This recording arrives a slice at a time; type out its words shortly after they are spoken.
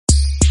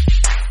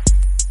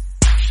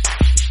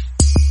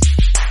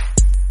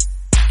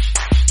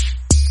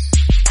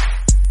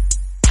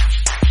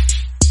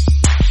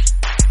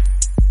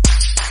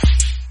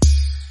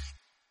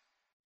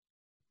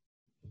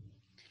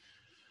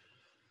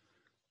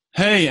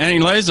Hey, Annie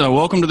Laser,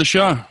 welcome to the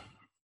show.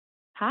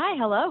 Hi,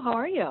 hello. How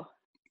are you?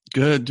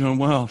 Good, doing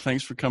well.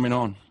 Thanks for coming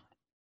on.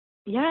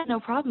 Yeah,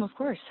 no problem, of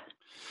course.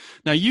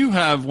 Now, you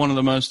have one of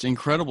the most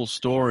incredible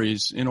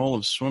stories in all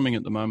of swimming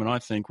at the moment, I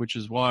think, which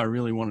is why I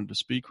really wanted to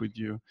speak with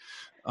you.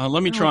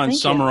 Let me Oh, try and thank you.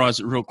 summarize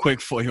it real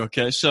quick for you,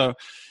 okay? So,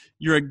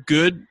 you're a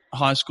good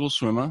high school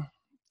swimmer.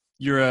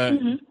 You're a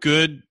hmm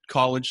good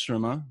college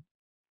swimmer.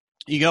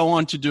 You go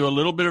on to do a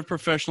little bit of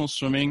professional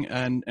swimming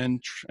and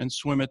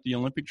swim at the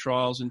Olympic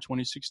trials in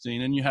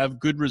 2016, and you have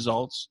good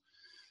results.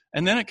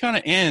 And then it kind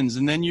of ends,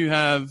 and then you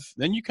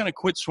kind of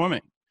quit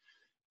swimming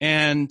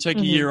and take a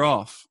hmm year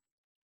off.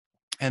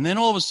 And then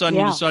all of a sudden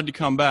you Yeah. decide to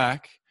come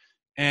back,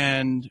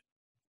 and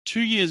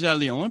 2 years out of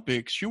the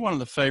Olympics, you're one of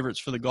the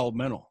favorites for the gold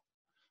medal.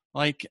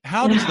 Like,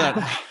 how does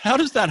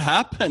that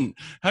happen?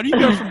 How do you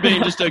go from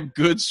being just a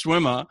good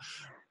swimmer,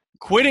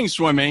 quitting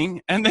swimming,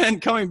 and then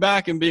coming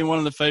back and being one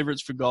of the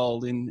favorites for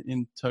gold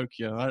in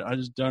Tokyo? I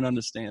just don't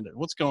understand it.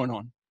 What's going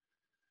on?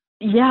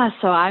 Yeah,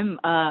 so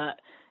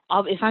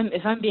if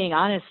I'm being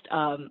honest,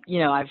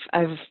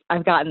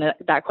 I've gotten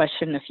that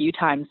question a few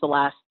times the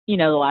last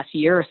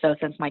year or so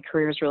since my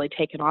career has really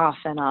taken off,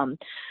 and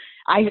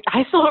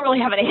I still don't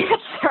really have an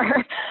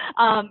answer.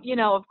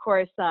 Of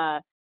course,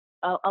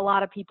 a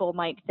lot of people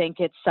might think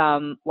it's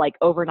like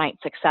overnight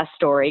success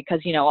story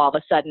because all of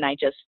a sudden I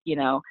just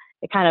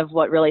it kind of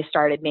what really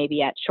started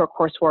maybe at Short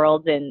Course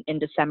Worlds in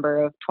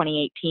December of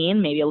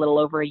 2018, maybe a little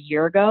over a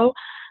year ago,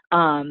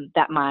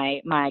 that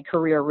my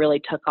career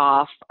really took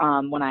off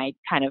when I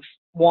kind of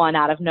won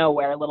out of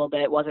nowhere a little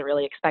bit. Wasn't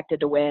really expected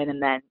to win,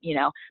 and then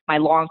my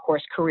long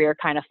course career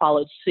kind of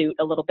followed suit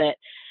a little bit,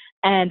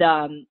 and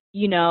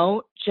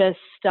just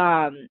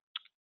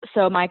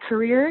so my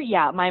career,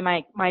 yeah,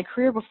 my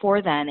career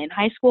before then in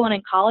high school and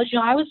in college,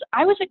 I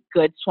was a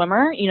good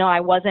swimmer. I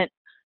wasn't,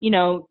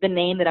 the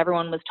name that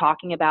everyone was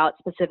talking about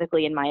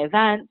specifically in my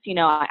events.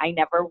 I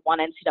never won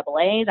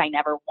NCAAs. I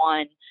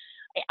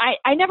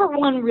never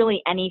won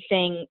really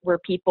anything where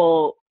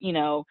people,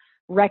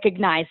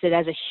 recognized it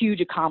as a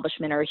huge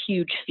accomplishment or a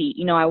huge feat.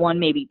 I won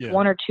maybe Yeah.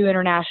 one or two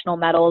international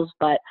medals,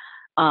 but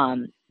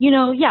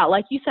yeah,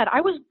 like you said,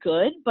 I was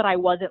good, but I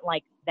wasn't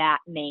like that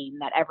name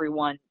that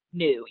everyone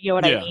knew. You know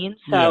what I Yeah. mean?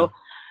 Yeah.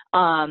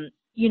 So,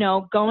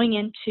 going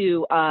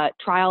into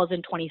trials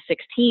in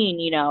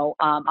 2016,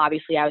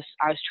 obviously I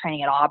was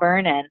training at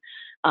Auburn, and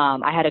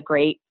I had a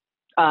great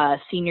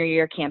senior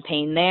year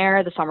campaign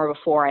there. The summer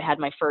before, I had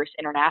my first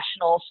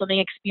international swimming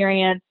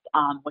experience,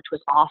 which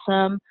was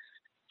awesome.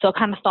 So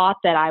kind of thought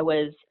that I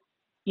was,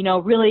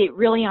 really,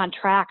 really on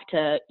track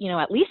to,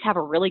 at least have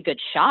a really good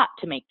shot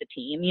to make the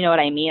team. You know what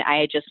I mean? I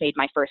had just made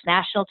my first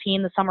national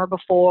team the summer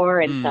before.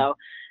 And Mm. so,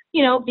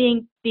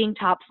 being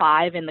top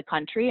five in the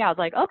country, I was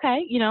like,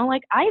 okay,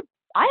 like I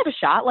have a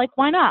shot. Like,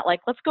 why not?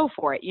 Like, let's go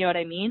for it. You know what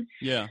I mean?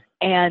 Yeah.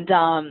 And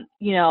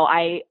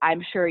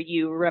I'm sure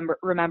you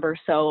remember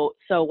so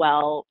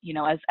well,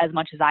 as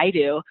much as I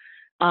do.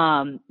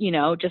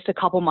 Just a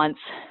couple months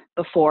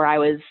before I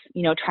was,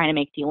 trying to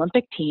make the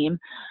Olympic team,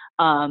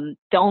 the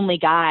only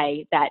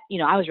guy that,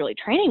 I was really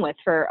training with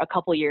for a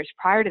couple years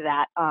prior to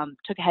that,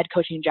 took a head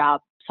coaching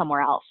job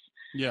somewhere else.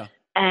 Yeah.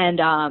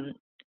 And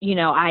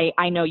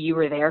I know you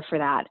were there for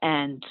that,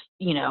 and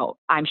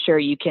I'm sure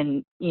you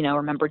can,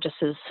 remember just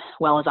as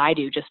well as I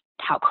do just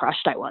how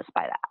crushed I was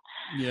by that.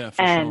 Yeah, for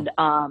sure. And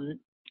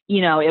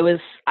it was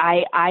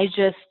I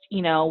just,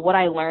 what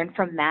I learned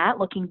from that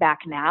looking back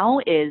now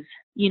is,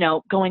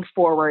 going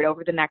forward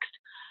over the next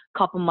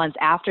couple months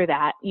after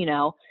that,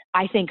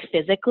 I think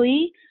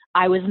physically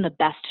I was in the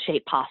best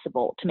shape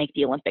possible to make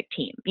the Olympic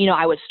team.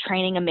 I was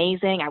training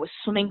amazing, I was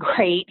swimming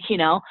great,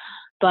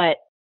 but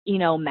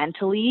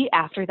mentally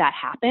after that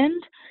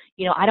happened,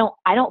 I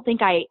don't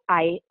think I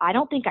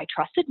don't think I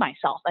trusted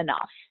myself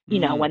enough,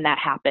 Mm. when that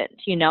happened.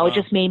 It Wow.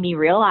 just made me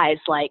realize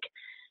like,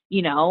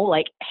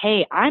 like,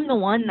 hey, I'm the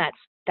one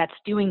that's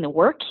doing the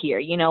work here.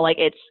 Like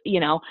it's,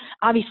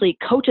 obviously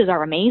coaches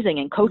are amazing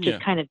and coaches Yeah.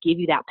 kind of give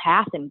you that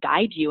path and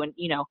guide you, and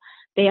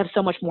they have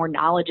so much more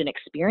knowledge and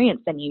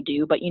experience than you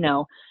do, but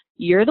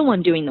you're the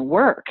one doing the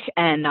work.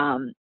 And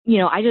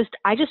I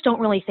just don't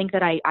really think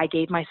that I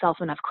gave myself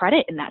enough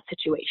credit in that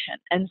situation.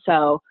 And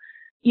so,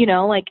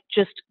 like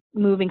just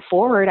moving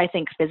forward, I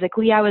think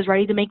physically I was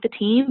ready to make the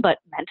team, but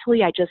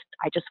mentally I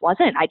just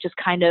wasn't. I just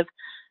kind of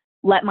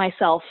let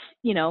myself,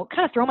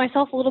 kind of throw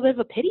myself a little bit of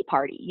a pity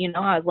party.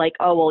 I was like,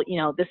 oh,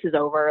 well, this is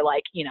over.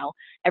 Like,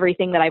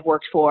 everything that I've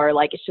worked for,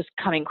 like, it's just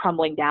coming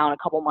crumbling down a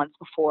couple months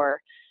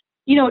before,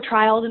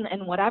 trials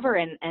and whatever.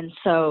 And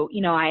so,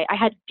 I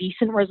had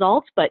decent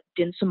results, but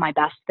didn't swim my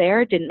best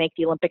there, didn't make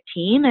the Olympic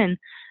team, and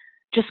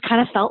just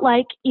kind of felt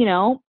like,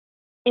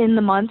 in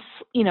the months,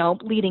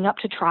 leading up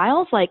to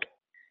trials, like,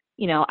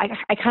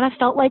 I kind of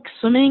felt like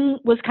swimming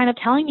was kind of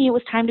telling me it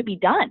was time to be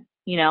done.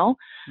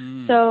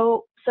 Mm.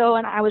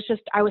 And I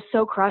was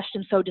so crushed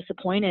and so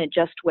disappointed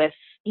just with,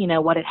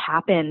 what had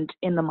happened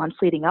in the months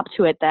leading up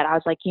to it, that I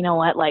was like, you know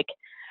what, like,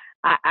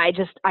 I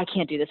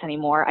can't do this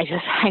anymore.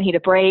 I need a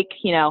break.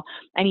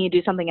 I need to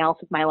do something else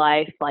with my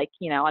life. Like,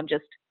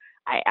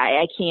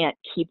 I can't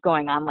keep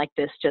going on like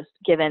this, just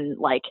given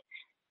like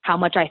how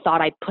much I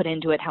thought I put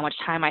into it, how much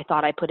time I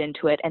thought I put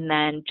into it, and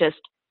then just,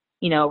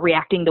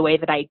 reacting the way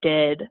that I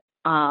did,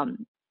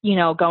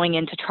 going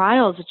into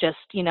trials, just,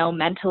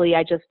 mentally,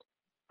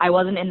 I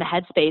wasn't in the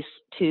headspace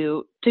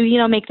to,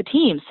 make the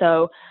team.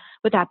 So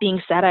with that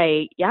being said,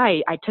 I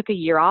took a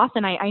year off,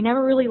 and I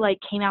never really like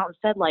came out and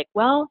said like,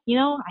 well,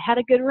 I had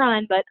a good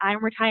run, but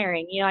I'm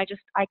retiring.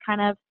 I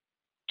kind of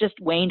just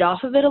waned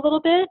off of it a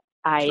little bit.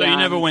 So you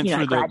never went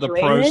through the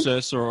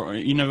process, or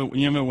you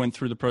never went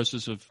through the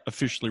process of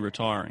officially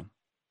retiring?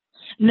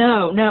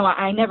 No,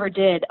 I never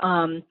did.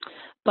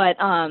 But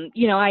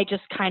I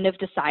just kind of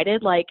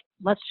decided like,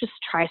 let's just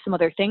try some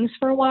other things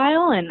for a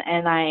while.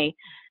 And I,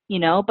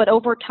 but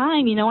over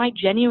time, I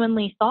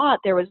genuinely thought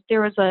there was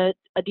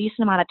a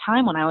decent amount of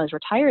time when I was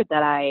retired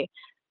that I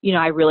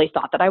really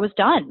thought that I was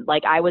done.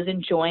 Like I was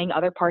enjoying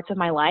other parts of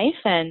my life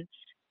and,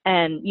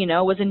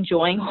 was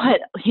enjoying what,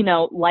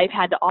 life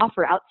had to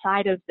offer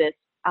outside of this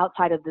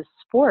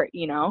sport,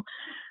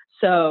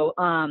 So,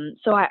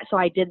 so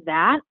I did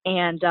that,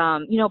 and,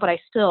 but I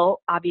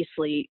still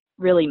obviously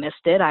really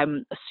missed it.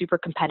 I'm a super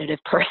competitive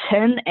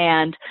person,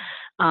 and,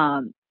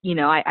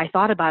 I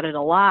thought about it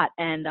a lot,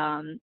 and,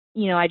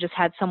 I just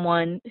had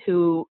someone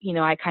who,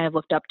 I kind of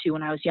looked up to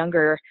when I was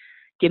younger,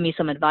 give me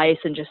some advice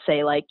and just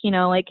say like,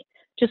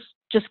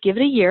 just give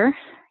it a year,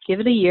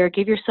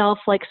 give yourself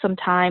like some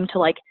time to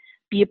like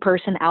be a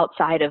person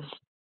outside of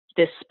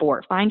this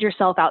sport, find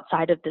yourself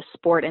outside of this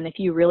sport. And if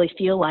you really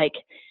feel like,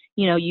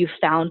 you've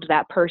found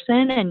that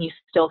person and you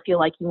still feel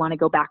like you want to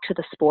go back to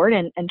the sport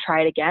and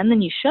try it again,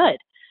 then you should.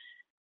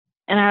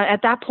 And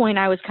at that point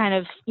I was kind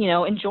of,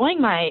 enjoying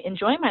my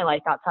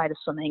life outside of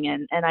swimming.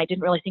 And I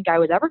didn't really think I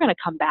was ever going to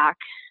come back.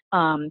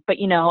 But,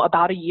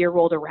 about a year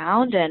rolled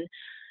around, and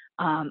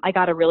I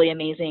got a really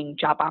amazing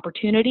job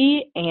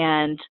opportunity.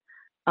 And,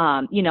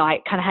 I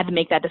kind of had to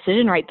make that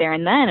decision right there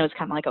and then. It was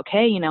kind of like,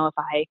 okay,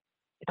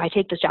 if I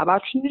take this job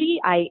opportunity,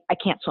 I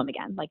can't swim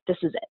again. Like, this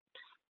is it,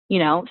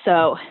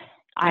 so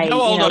how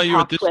old are you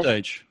at this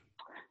stage?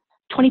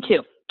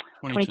 22.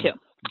 22.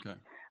 Okay.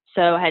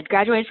 So I had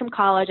graduated from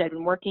college. I'd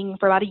been working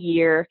for about a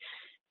year,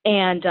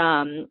 and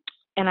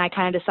I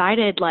kind of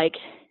decided like,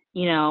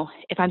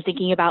 if I'm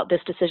thinking about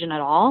this decision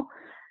at all,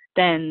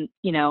 then,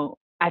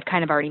 I've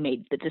kind of already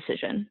made the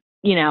decision,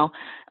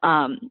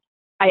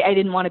 I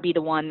didn't want to be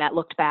the one that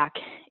looked back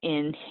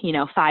in,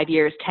 5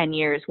 years, 10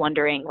 years,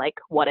 wondering like,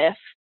 what if,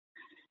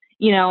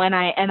 and when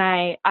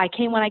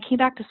I came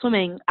back to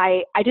swimming,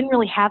 I didn't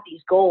really have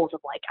these goals of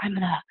like, I'm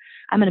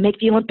going to make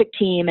the Olympic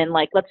team and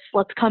like,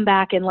 let's come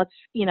back and let's,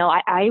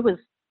 I was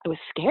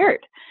scared.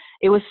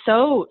 It was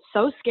so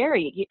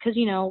scary because,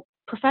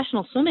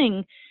 professional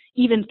swimming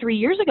even 3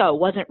 years ago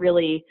wasn't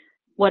really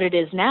what it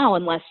is now,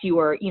 unless you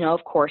were,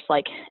 of course,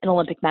 like an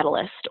Olympic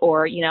medalist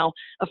or,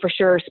 a for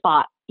sure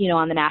spot,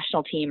 on the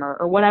national team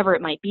or whatever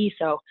it might be.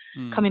 So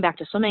coming back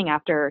to swimming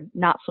after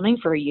not swimming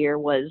for a year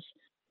was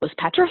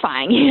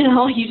petrifying.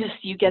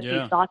 You get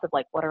these thoughts of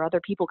like, what are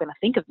other people going to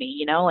think of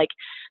me? Like,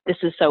 this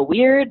is so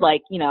weird.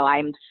 Like,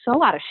 I'm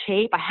so out of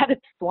shape. I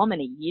haven't swum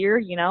in a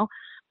year,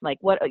 like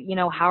what,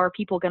 how are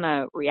people going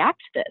to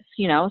react to this?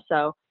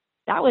 So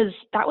that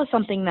was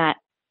something that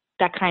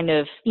kind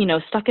of,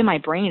 stuck in my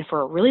brain for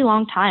a really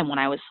long time when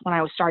I was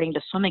starting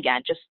to swim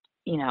again, just,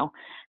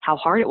 how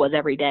hard it was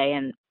every day.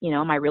 And,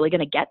 am I really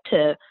going to get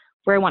to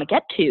where I want to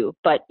get to?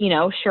 But,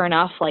 sure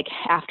enough, like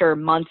after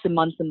months and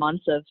months and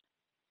months of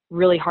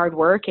really hard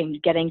work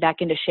and getting back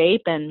into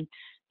shape and,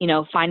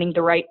 finding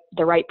the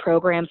right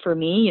program for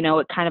me,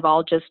 it kind of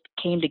all just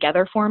came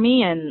together for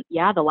me. And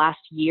yeah, the last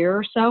year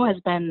or so has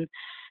been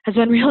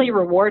really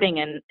rewarding,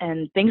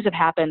 and things have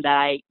happened that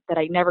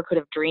I never could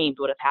have dreamed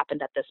would have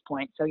happened at this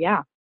point. So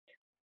yeah.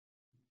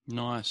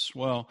 Nice.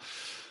 Well,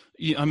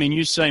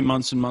 you say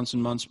months and months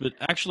and months, but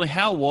actually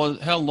how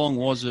long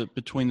was it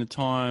between the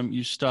time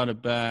you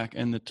started back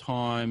and the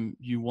time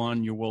you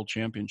won your world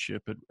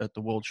championship at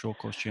the World Short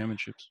Course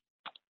Championships?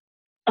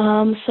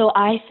 So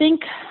I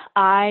think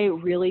I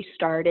really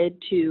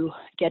started to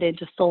get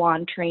into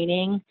full-on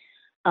training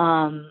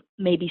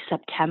maybe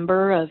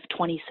September of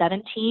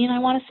 2017, I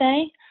want to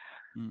say.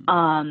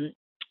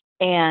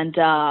 And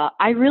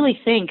I really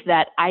think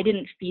that I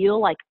didn't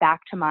feel like back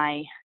to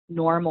my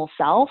normal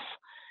self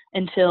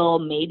until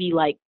maybe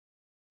like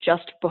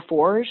just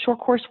before Short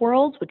Course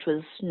Worlds, which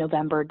was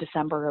November,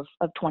 December of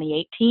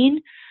 2018.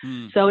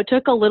 So it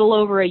took a little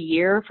over a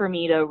year for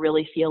me to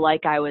really feel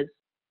like I was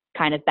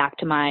kind of back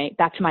to my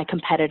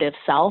competitive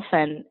self.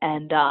 And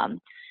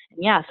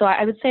yeah, so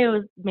I would say it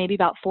was maybe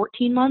about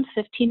 15 months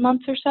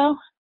or so.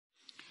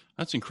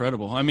 That's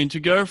incredible. I mean, to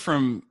go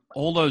from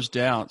all those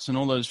doubts and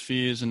all those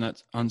fears and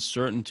that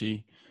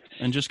uncertainty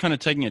and just kind of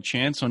taking a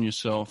chance on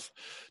yourself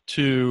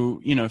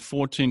to,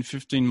 14,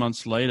 15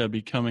 months later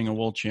becoming a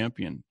world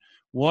champion.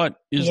 What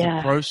is the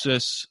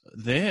process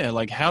there?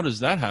 Like, how does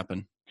that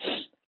happen?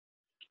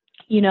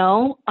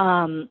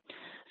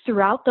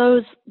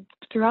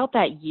 Throughout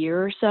that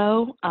year or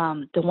so,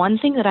 the one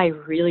thing that I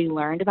really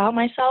learned about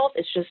myself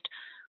is just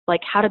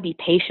like how to be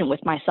patient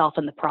with myself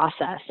in the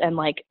process. And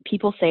like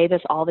people say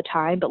this all the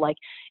time, but like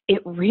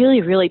it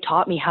really, really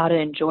taught me how to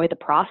enjoy the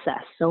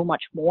process so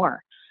much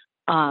more.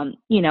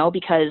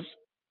 Because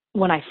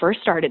when I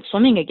first started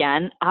swimming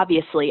again,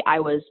 obviously I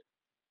was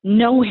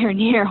nowhere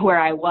near where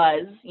I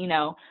was,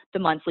 the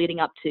months leading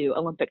up to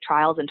Olympic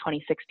trials in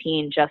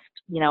 2016, just,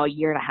 a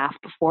year and a half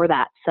before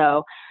that.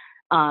 So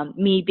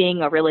me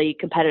being a really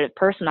competitive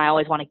person, I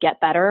always want to get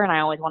better and I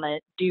always want to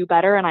do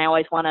better and I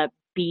always want to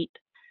beat,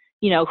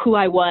 who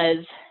I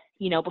was,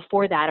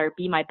 before that, or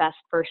be my best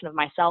version of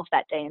myself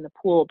that day in the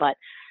pool. But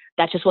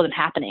that just wasn't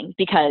happening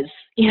because,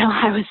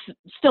 I was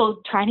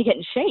still trying to get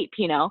in shape,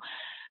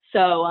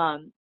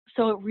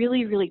 So it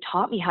really, really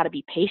taught me how to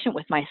be patient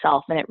with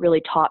myself. And it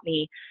really taught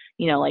me,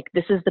 like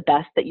this is the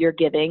best that you're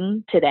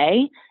giving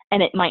today.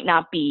 And it might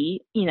not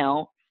be,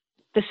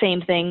 the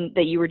same thing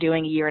that you were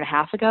doing a year and a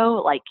half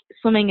ago. Like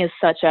swimming is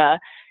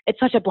it's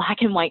such a black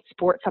and white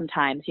sport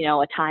sometimes,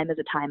 a time is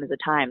a time is a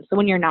time. So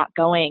when you're not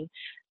going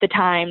the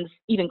times,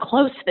 even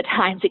close to the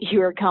times that you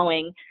were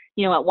going,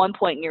 at one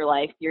point in your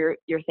life, you're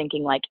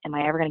thinking like, am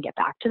I ever going to get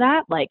back to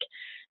that? Like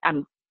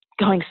I'm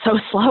going so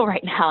slow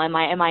right now. Am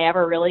I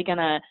ever really going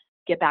to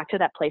get back to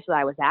that place that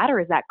I was at,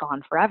 or is that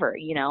gone forever?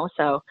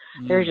 So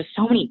there are just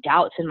so many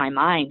doubts in my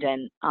mind.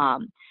 And,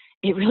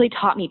 it really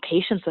taught me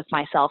patience with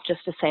myself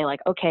just to say like,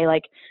 okay,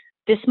 like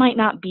this might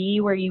not be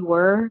where you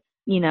were,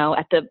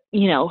 at the,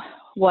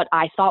 what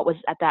I thought was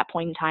at that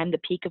point in time, the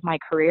peak of my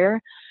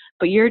career,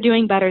 but you're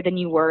doing better than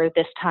you were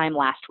this time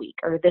last week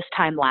or this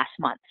time last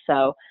month.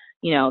 So,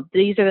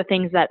 these are the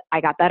things that I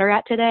got better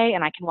at today.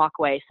 And I can walk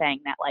away saying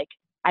that like,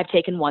 I've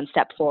taken one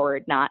step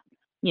forward, not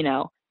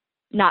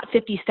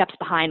 50 steps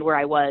behind where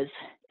I was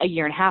a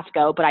year and a half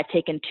ago, but I've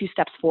taken 2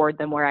 steps forward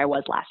than where I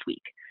was last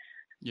week.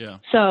 Yeah.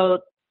 So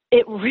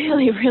it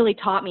really, really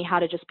taught me how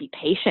to just be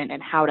patient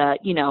and how to,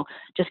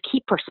 just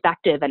keep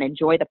perspective and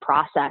enjoy the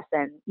process.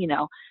 And,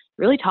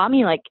 really taught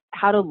me like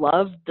how to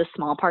love the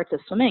small parts of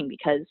swimming,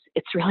 because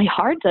it's really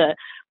hard to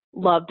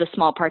love the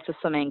small parts of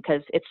swimming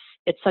because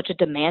it's such a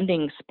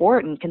demanding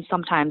sport and can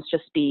sometimes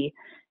be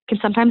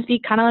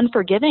kind of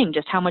unforgiving,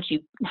 just how much you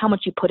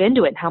put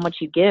into it and how much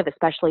you give,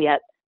 especially at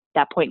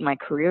that point in my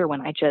career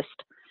when I just,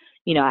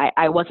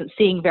 I wasn't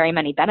seeing very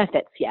many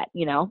benefits yet,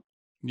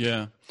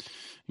 Yeah.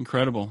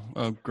 Incredible.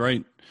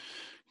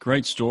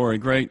 Great story.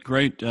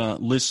 Great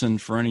listen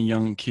for any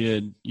young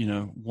kid,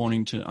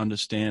 wanting to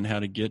understand how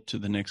to get to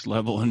the next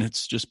level. And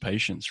it's just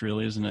patience,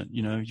 really, isn't it?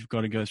 You've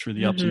got to go through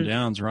the ups and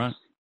downs, right?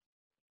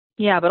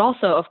 Yeah. But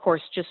also, of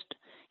course, just,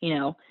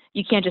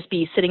 you can't just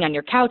be sitting on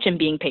your couch and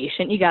being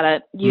patient. You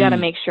gotta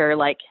make sure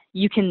like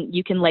you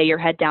can lay your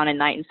head down at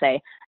night and say,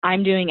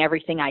 I'm doing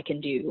everything I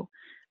can do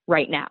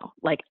right now.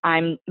 Like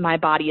my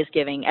body is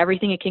giving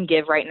everything it can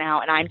give right now.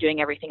 And I'm doing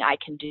everything I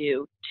can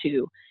do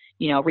to,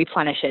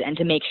 replenish it and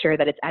to make sure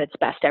that it's at its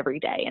best every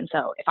day. And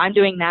so if I'm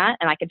doing that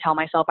and I can tell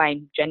myself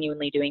I'm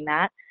genuinely doing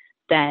that,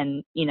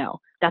 then,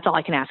 that's all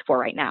I can ask for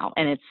right now.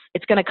 And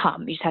it's going to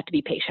come. You just have to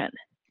be patient.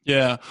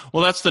 Yeah.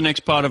 Well, that's the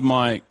next part of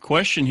my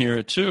question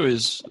here too,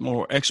 is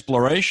more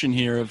exploration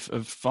here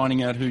of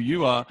finding out who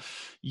you are.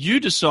 You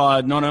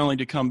decide not only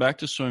to come back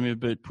to swimming,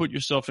 but put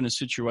yourself in a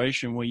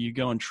situation where you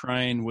go and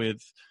train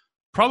with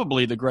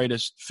probably the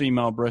greatest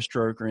female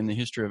breaststroker in the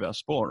history of our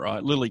sport,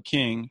 right? Lily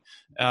King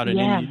out at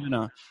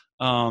Indiana.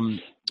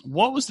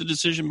 What was the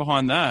decision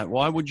behind that?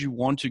 Why would you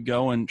want to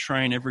go and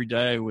train every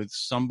day with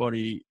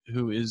somebody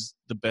who is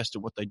the best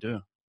at what they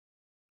do?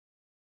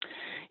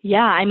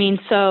 Yeah, I mean,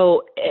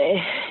 so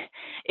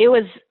it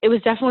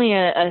was definitely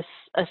a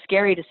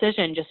scary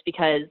decision just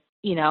because,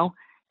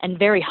 and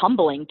very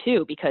humbling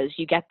too, because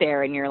you get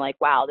there and you're like,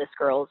 wow, this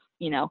girl's,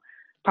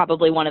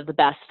 probably one of the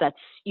best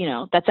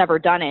that's ever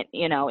done it,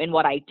 in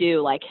what I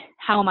do. Like,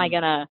 how am I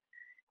gonna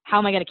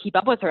keep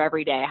up with her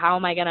every day? How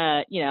am I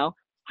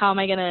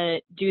gonna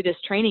do this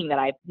training that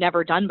I've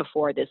never done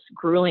before, this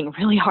grueling,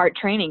 really hard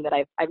training that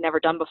I've never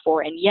done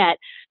before, and yet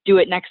do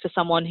it next to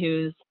someone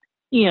who's,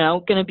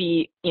 going to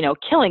be,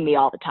 killing me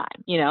all the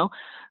time,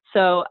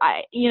 So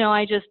I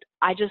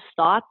just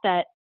thought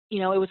that, it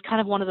was kind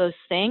of one of those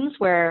things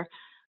where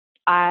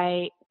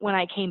when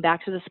I came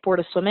back to the sport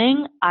of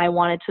swimming, I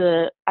wanted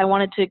to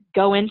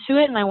go into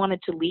it and I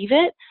wanted to leave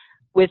it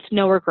with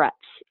no regrets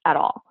at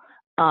all.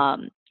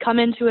 Come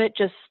into it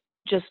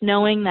just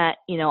knowing that,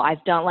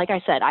 I've done, like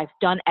I said, I've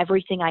done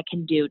everything I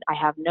can do. I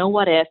have no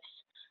what ifs.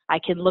 I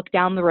can look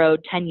down the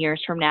road 10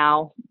 years from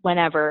now,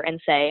 whenever,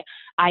 and say,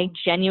 I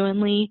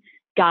genuinely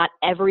got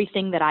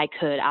everything that I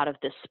could out of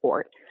this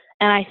sport.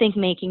 And I think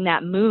making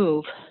that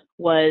move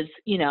was,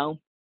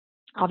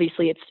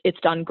 obviously it's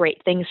done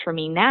great things for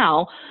me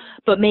now,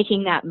 but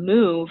making that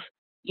move,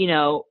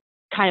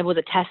 kind of was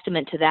a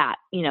testament to that,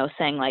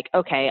 saying like,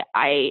 okay,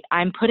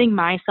 I'm putting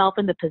myself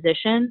in the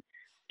position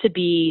to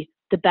be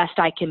the best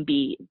I can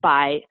be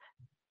by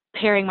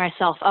pairing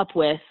myself up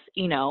with,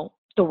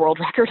 the world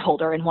record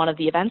holder in one of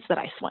the events that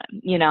I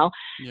swim, Yeah.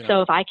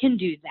 So if I can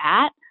do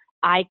that,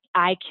 I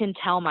can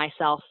tell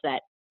myself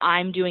that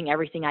I'm doing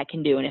everything I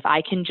can do. And if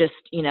I can just,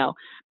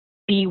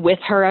 be with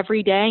her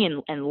every day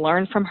and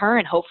learn from her,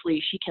 and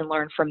hopefully she can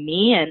learn from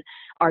me and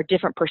our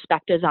different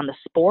perspectives on the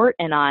sport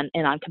and on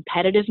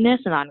competitiveness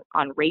and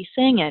on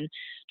racing and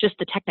just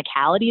the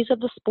technicalities of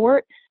the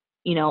sport.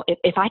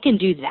 If I can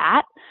do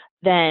that,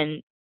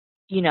 then,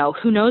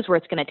 who knows where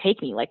it's going to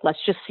take me. Like, let's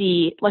just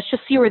see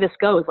where this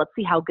goes. Let's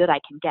see how good I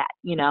can get,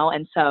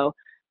 And so,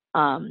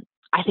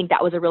 I think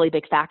that was a really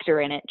big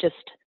factor in it.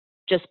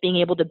 Just being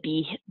able to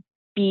be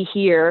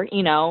here,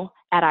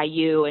 at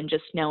IU, and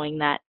just knowing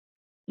that,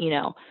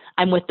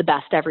 I'm with the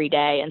best every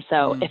day. And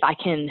so if I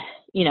can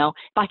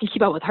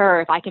keep up with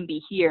her, if I can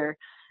be here,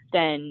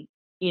 then,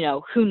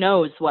 who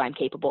knows what I'm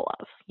capable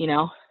of,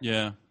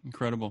 Yeah.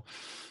 Incredible.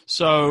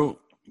 So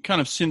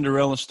kind of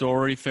Cinderella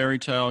story, fairy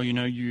tale,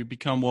 you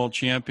become world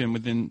champion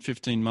within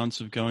 15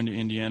 months of going to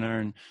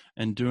Indiana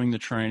and doing the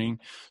training.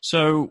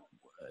 So,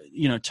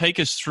 take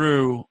us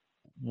through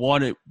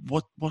what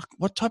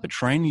type of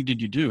training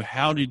did you do?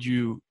 How did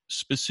you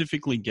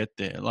specifically get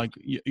there? Like,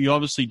 you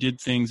obviously did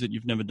things that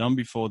you've never done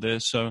before there.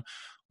 So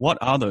what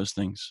are those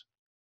things?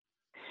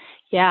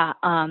 Yeah.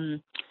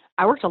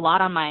 I worked a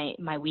lot on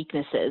my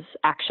weaknesses,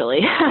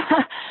 actually.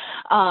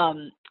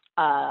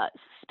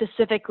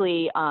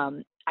 Specifically,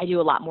 I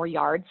do a lot more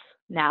yards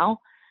now.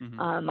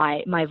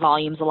 Mm-hmm. My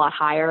volume's a lot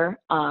higher.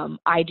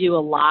 I do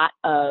a lot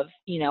of,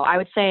 I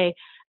would say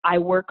I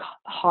work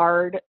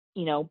hard,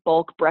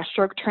 bulk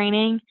breaststroke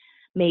training,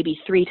 maybe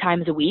 3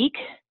 times a week,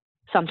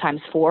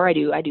 sometimes 4. I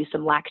do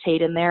some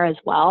lactate in there as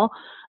well.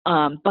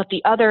 But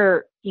the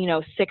other,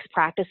 6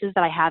 practices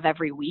that I have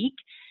every week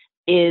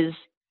is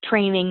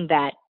training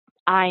that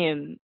I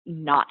am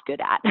not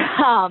good at.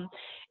 I'm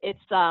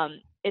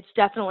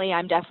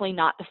definitely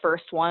not the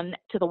first one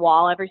to the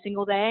wall every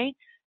single day.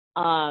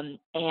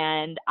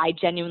 And I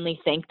genuinely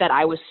think that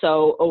I was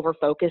so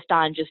over-focused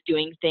on just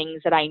doing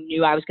things that I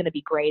knew I was going to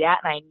be great at.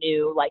 And I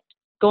knew, like,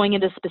 going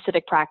into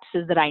specific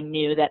practices that I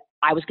knew that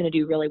I was going to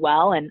do really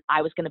well and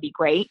I was going to be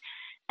great,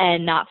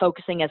 and not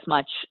focusing as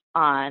much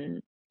on,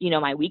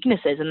 my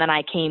weaknesses. And then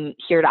I came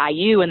here to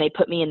IU and they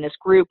put me in this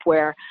group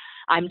where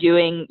I'm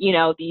doing,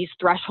 these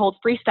threshold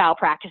freestyle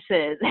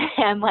practices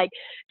and like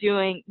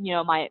doing,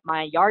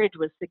 my yardage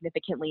was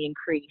significantly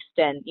increased.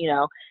 And,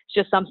 it's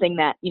just something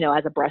that,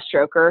 as a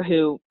breaststroker,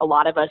 who a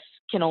lot of us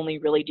can only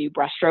really do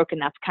breaststroke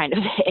and that's kind of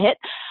it.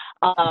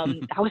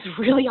 That was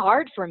really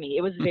hard for me.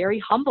 It was very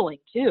humbling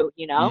too,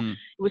 it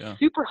was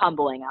super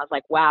humbling. I was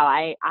like, wow,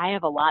 I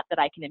have a lot that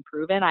I can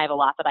improve in. I have a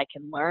lot that I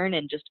can learn,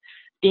 and just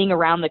being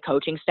around the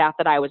coaching staff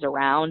that I was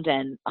around,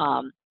 and,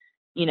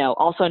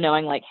 also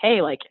knowing like,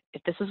 hey, like,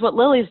 if this is what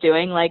Lily's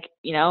doing, like,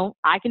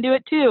 I can do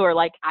it too, or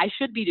like, I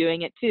should be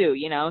doing it too,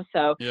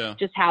 so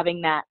just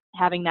having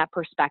that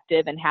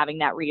perspective and having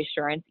that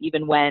reassurance,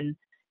 even when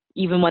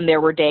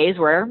there were days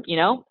where,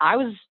 I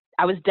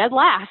was dead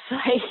last,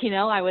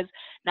 I was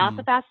not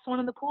the fastest one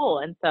in the pool.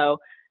 And so,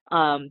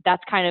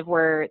 that's kind of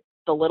where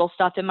the little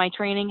stuff in my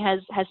training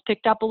has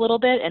picked up a little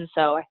bit. And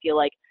so I feel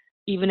like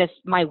even if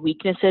my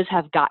weaknesses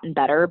have gotten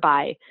better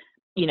by,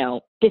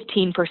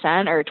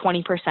 15% or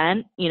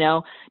 20%,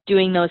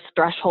 doing those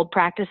threshold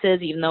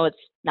practices, even though it's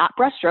not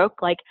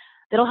breaststroke, like,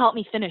 that'll help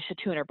me finish a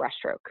 200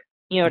 breaststroke.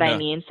 You know what I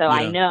mean? So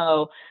I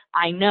know,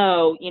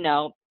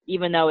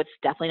 even though it's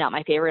definitely not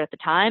my favorite at the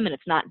time, and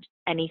it's not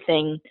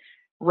anything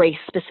race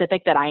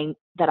specific that I'm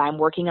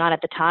working on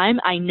at the time,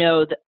 I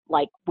know that,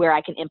 like, where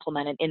I can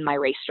implement it in my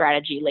race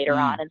strategy later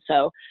on. And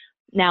so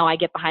now I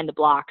get behind the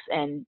blocks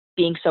and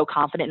being so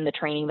confident in the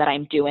training that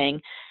I'm doing,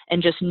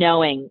 and just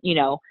knowing,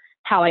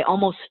 how I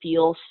almost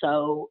feel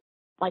so,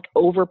 like,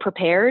 over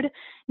prepared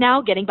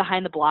now, getting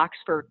behind the blocks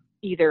for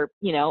either,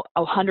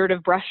 100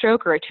 of breaststroke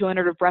or a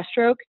 200 of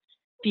breaststroke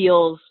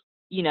feels,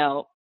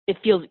 it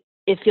feels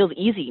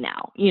easy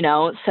now,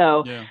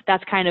 so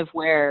that's kind of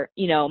where,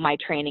 my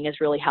training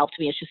has really helped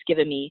me. It's just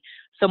given me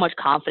so much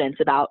confidence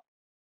about,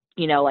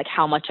 like,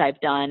 how much I've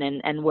done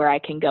and where I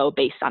can go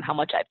based on how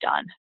much I've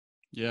done.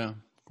 Yeah.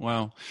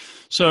 Wow.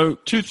 So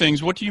 2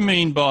 things. What do you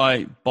mean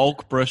by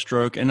bulk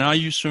breaststroke? And are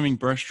you swimming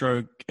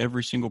breaststroke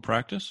every single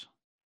practice?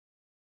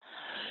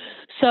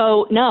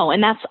 So no,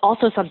 and that's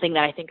also something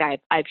that I think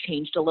I've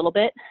changed a little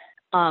bit.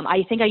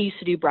 I think I used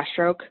to do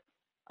breaststroke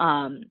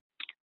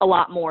a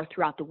lot more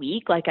throughout the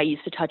week. Like, I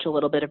used to touch a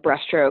little bit of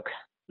breaststroke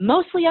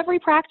mostly every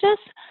practice.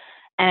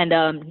 And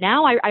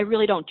now I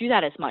really don't do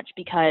that as much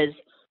because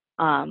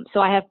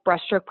so I have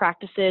breaststroke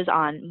practices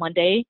on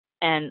Monday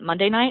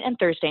night and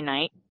Thursday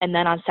night. And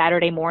then on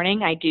Saturday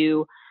morning, I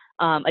do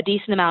a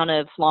decent amount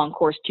of long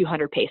course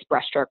 200 pace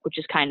breaststroke, which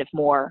is kind of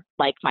more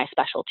like my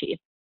specialty.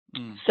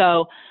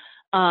 So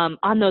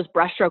on those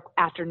breaststroke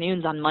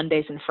afternoons on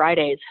Mondays and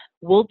Fridays,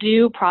 we'll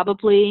kick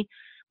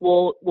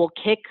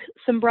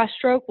some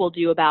breaststroke. We'll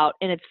do about,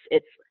 and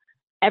it's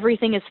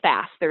everything is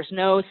fast. There's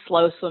no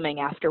slow swimming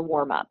after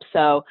warm up.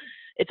 So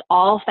it's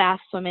all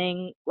fast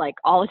swimming, like,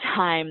 all the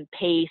time,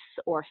 pace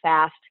or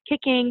fast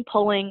kicking,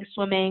 pulling,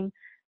 swimming,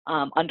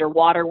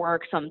 underwater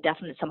work, some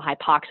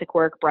hypoxic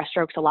work.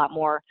 Breaststroke's a lot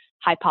more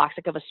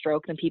hypoxic of a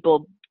stroke than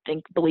people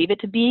believe it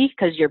to be,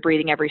 because you're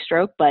breathing every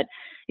stroke. But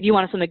if you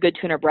want to swim a good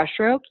 200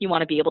 breaststroke, you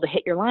want to be able to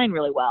hit your line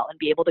really well and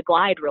be able to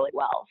glide really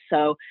well.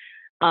 So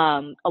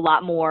a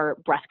lot more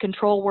breath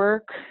control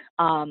work.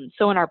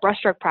 So in our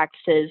breaststroke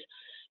practices,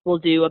 we'll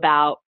do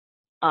about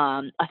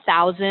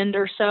 1,000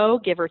 or so,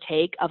 give or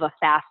take, of a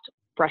fast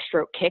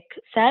breaststroke kick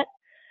set.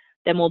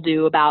 Then we'll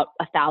do about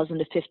 1,000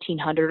 to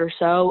 1,500 or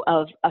so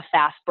of a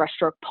fast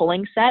breaststroke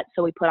pulling set.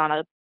 So we put on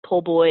a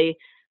pull buoy,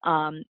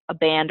 a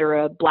band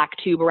or a black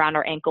tube around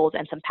our ankles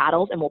and some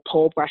paddles, and we'll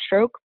pull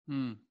breaststroke.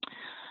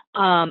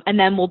 And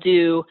then we'll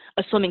do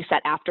a swimming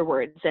set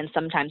afterwards. And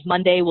sometimes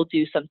Monday we'll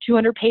do some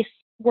 200 pace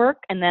work,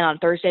 and then on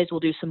Thursdays we'll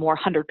do some more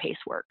 100 pace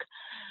work.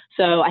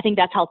 So I think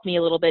that's helped me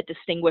a little bit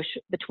distinguish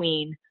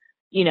between,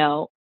 you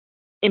know,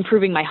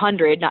 improving my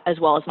 100 not as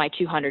well as my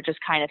 200. Just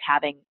kind of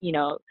having, you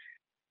know,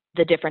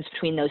 the difference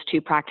between those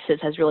two practices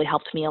has really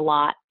helped me a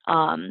lot.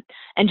 And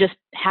just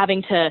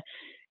having to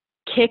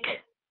kick,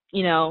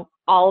 you know,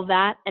 all of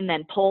that and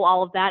then pull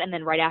all of that, and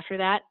then right after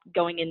that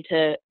going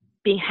into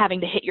having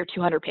to hit your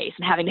 200 pace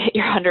and having to hit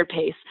your 100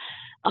 pace,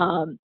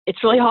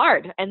 it's really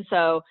hard. And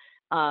so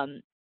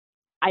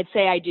I'd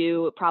say I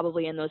do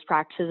probably in those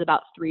practices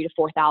about 3,000 to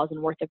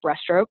 4,000 worth of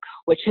breaststroke,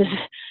 which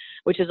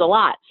is a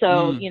lot.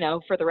 So, you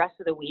know, for the rest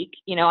of the week,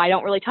 you know, I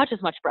don't really touch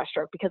as much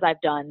breaststroke because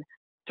I've done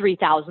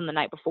 3,000 the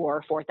night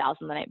before,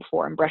 4,000 the night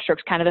before. And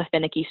breaststroke's kind of a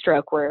finicky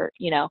stroke where,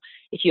 you know,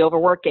 if you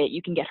overwork it,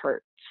 you can get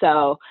hurt.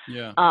 So,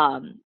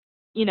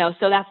 you know,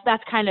 so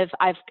that's kind of,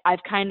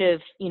 I've kind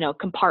of, you know,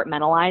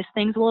 compartmentalized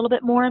things a little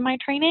bit more in my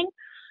training.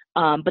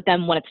 But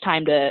then when it's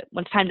time to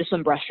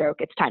swim breaststroke,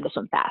 it's time to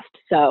swim fast.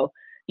 So,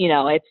 you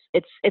know,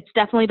 it's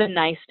definitely been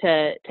nice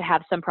to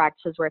have some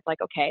practices where it's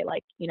like, okay,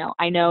 like, you know,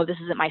 I know this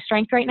isn't my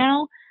strength right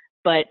now,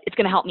 but it's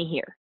going to help me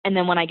here. And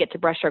then when I get to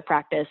breaststroke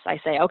practice, I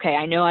say, okay,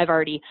 I know I've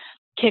already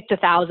kicked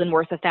 1,000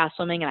 worth of fast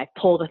swimming and I've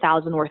pulled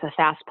 1,000 worth of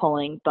fast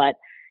pulling, but,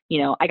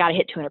 you know, I got to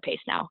hit 200 pace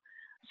now.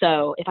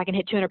 So if I can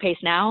hit 200 pace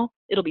now,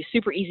 it'll be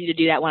super easy to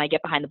do that when I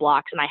get behind the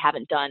blocks and I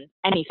haven't done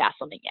any fast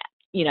swimming yet,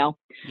 you know?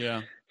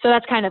 Yeah. So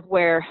that's kind of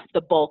where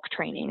the bulk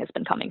training has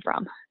been coming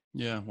from.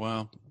 Yeah.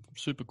 Wow.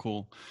 Super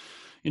cool.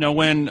 You know,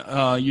 when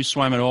you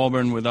swam at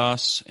Auburn with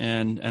us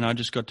and I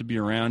just got to be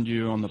around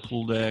you on the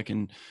pool deck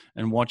and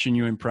watching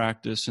you in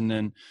practice, and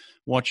then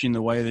watching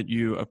the way that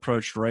you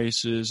approached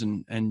races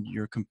and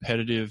your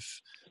competitive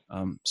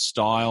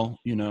style,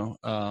 you know,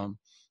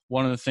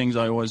 one of the things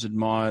I always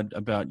admired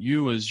about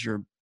you was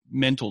your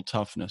mental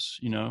toughness.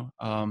 You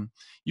know,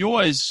 you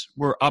always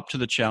were up to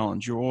the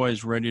challenge. You're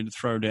always ready to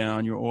throw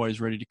down. You're always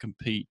ready to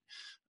compete.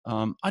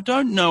 I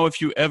don't know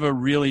if you ever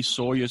really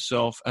saw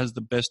yourself as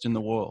the best in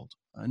the world.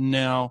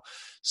 Now,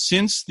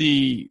 since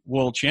the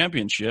World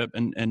Championship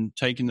and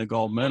taking the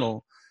gold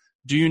medal,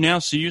 do you now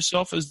see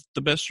yourself as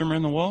the best swimmer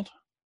in the world?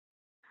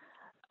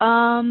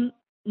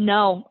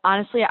 No,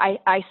 honestly,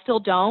 I still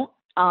don't.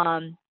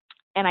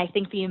 And I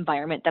think the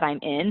environment that I'm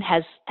in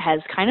has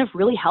kind of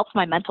really helped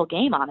my mental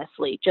game,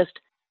 honestly. Just,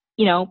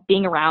 you know,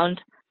 being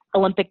around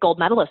Olympic gold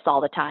medalists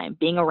all the time,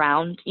 being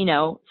around, you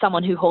know,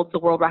 someone who holds the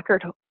world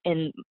record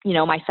in, you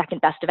know, my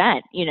second best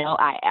event. You know,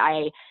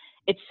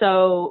 it's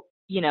so,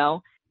 you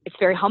know, it's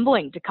very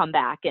humbling to come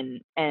back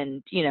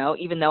and, you know,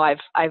 even though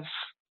I've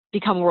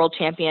become a world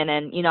champion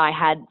and, you know, I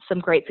had some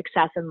great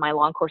success in my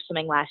long course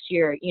swimming last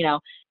year, you know,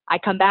 I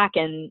come back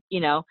and, you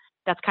know,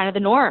 that's kind of the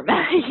norm,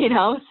 you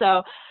know?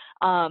 So,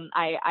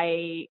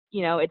 I,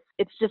 you know,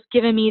 it's just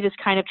given me this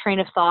kind of train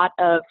of thought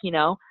of, you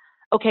know,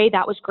 okay,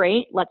 that was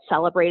great. Let's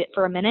celebrate it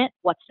for a minute.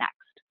 What's next?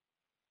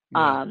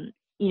 Yeah.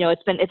 You know,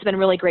 it's been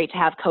really great to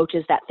have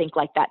coaches that think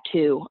like that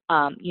too.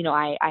 You know,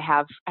 I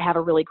have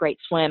a really great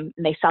swim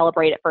and they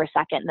celebrate it for a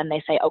second and then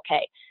they say,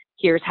 okay,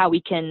 here's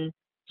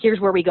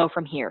where we go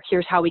from here.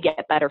 Here's how we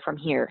get better from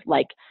here.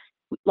 Like,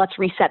 let's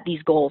reset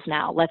these goals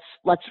now. Let's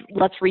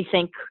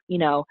rethink, you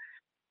know,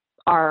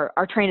 our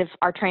train of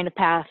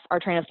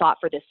thought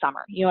for this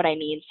summer. You know what I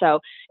mean? So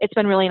it's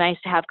been really nice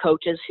to have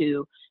coaches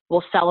who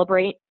will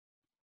celebrate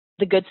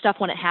the good stuff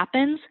when it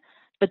happens,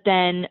 but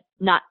then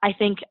I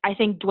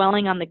think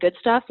dwelling on the good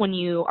stuff when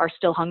you are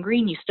still hungry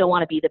and you still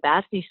want to be the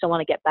best and you still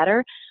want to get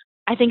better,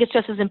 I think it's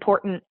just as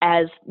important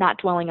as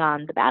not dwelling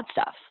on the bad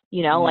stuff.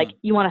 You know, like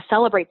you want to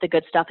celebrate the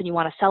good stuff and you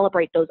want to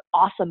celebrate those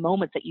awesome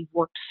moments that you've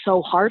worked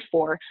so hard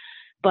for.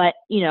 But,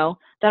 you know,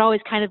 that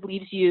always kind of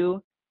leaves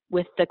you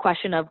with the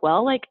question of,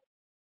 well, like,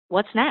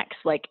 what's next?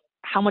 Like,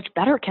 how much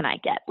better can I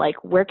get? Like,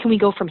 where can we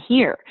go from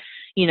here?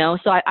 You know,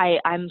 so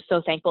I'm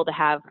so thankful to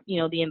have, you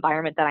know, the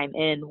environment that I'm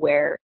in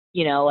where,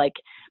 you know, like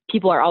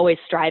people are always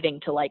striving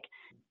to like,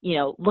 you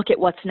know, look at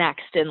what's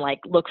next and like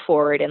look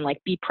forward and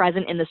like be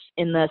present in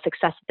the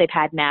success that they've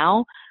had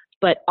now,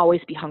 but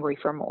always be hungry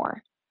for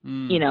more,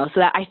 you know, so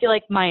that I feel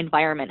like my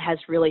environment has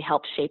really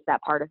helped shape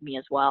that part of me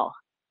as well.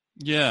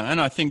 Yeah.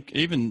 And I think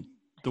even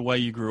the way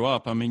you grew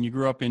up, I mean, you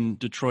grew up in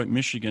Detroit,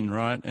 Michigan,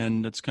 right?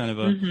 And it's kind of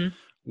a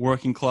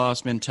working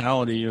class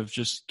mentality of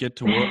just get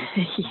to work.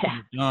 Yeah.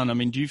 Done. I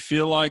mean, do you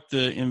feel like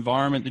the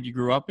environment that you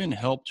grew up in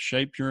helped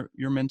shape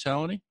your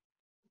mentality?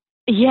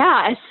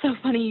 Yeah, it's so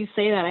funny you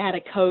say that. I had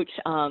a coach,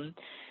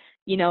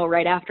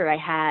 right after I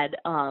had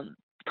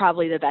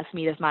probably the best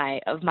meet of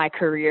my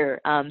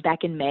career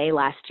back in May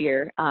last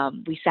year,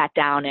 we sat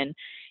down and,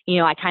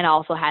 I kind of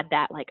also had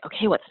that like,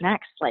 okay, what's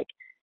next? Like,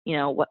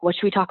 what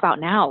should we talk about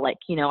now? Like,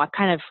 I've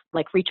kind of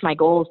like reached my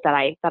goals that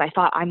I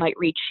thought I might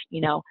reach,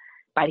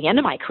 by the end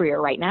of my career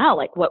right now.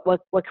 Like, what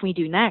can we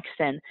do next?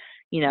 And,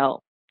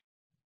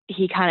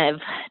 he kind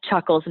of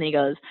chuckles and he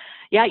goes,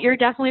 yeah, you're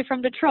definitely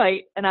from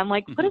Detroit. And I'm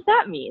like, what does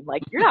that mean?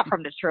 Like, you're not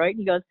from Detroit. And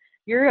he goes,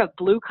 you're a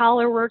blue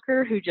collar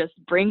worker who just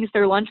brings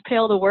their lunch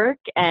pail to work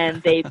and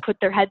they put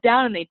their head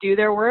down and they do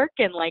their work.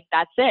 And like,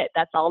 that's it.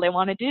 That's all they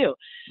want to do.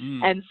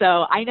 And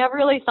so I never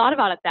really thought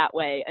about it that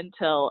way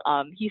until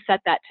he said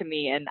that to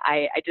me. And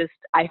I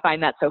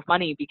find that so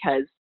funny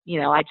because,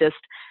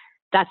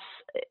 that's,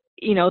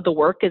 the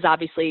work is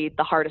obviously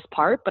the hardest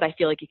part, but I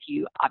feel like if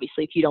you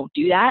don't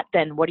do that,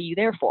 then what are you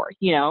there for?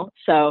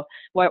 So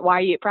why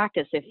are you at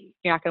practice if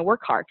you're not going to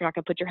work hard, if you're not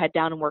going to put your head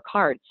down and work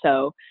hard?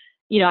 So,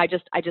 I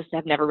just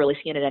have never really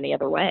seen it any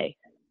other way.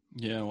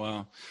 Yeah,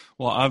 wow.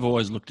 Well, I've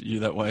always looked at you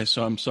that way,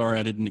 so I'm sorry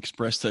I didn't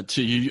express that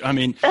to you. I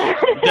mean,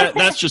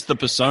 that's just the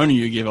persona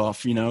you give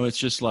off, It's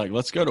just like,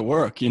 let's go to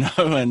work, and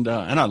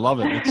I love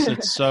it.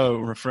 It's so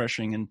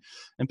refreshing,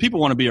 and people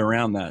want to be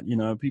around that.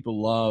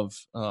 People love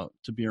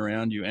to be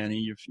around you,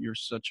 Annie. You're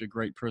such a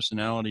great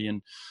personality,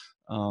 and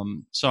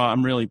so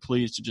I'm really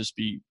pleased to just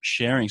be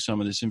sharing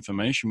some of this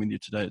information with you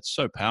today. It's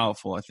so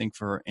powerful, I think,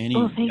 for any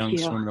young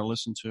swimmer to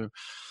listen to.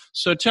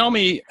 So tell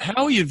me,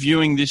 how are you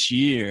viewing this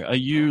year? Are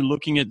you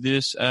looking at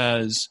this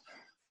as,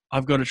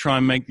 I've got to try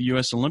and make the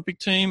U.S. Olympic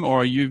team,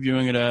 or are you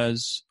viewing it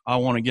as, I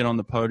want to get on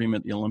the podium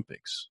at the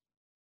Olympics?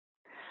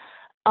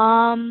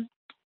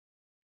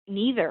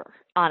 Neither,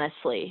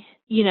 honestly.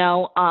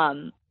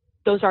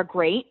 Those are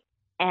great.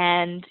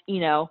 And,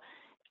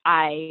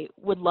 I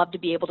would love to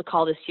be able to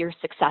call this year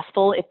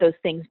successful if those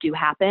things do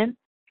happen.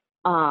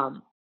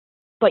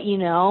 But,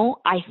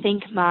 I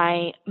think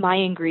my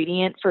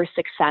ingredient for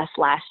success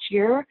last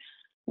year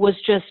was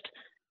just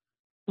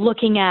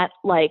looking at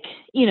like,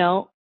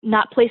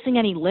 not placing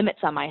any limits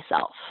on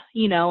myself,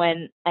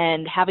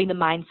 and having the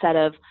mindset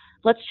of,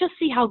 let's just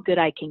see how good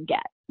I can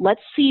get.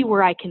 Let's see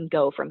where I can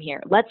go from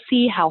here. Let's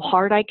see how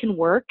hard I can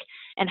work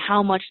and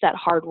how much that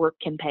hard work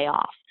can pay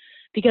off.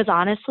 Because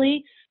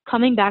honestly,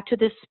 coming back to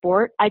this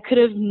sport, I could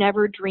have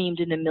never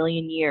dreamed in a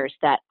million years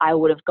that I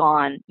would have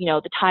gone,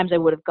 the times I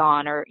would have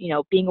gone, or,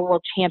 being a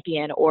world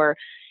champion, or,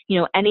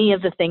 any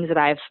of the things that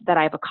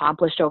I've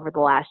accomplished over the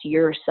last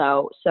year or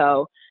so.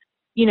 So,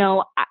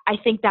 I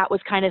think that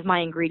was kind of my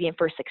ingredient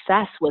for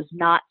success, was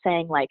not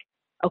saying like,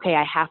 okay,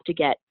 I have to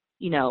get,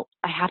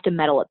 I have to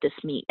medal at this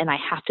meet, and I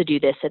have to do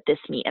this at this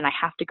meet, and I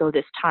have to go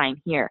this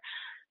time here.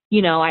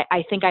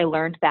 I think I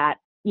learned that,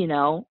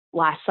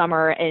 last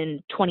summer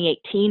in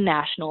 2018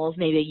 nationals,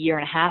 maybe a year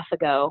and a half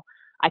ago.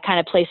 I kind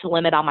of placed a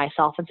limit on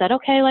myself and said,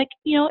 okay, like,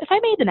 if I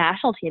made the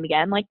national team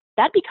again, like,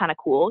 that'd be kind of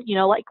cool,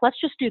 like, let's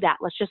just do that.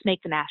 Let's just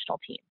make the national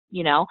team,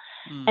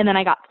 And then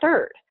I got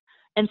third,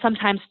 and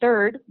sometimes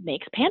third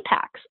makes Pan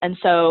Pacs. And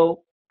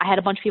so I had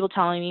a bunch of people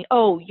telling me,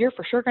 oh, you're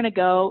for sure going to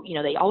go,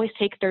 they always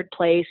take third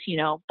place,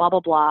 blah, blah,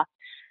 blah.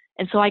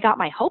 And so I got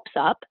my hopes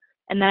up,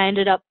 and then I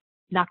ended up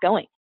not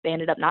going. They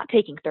ended up not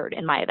taking third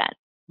in my event.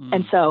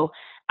 And so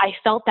I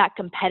felt that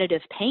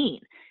competitive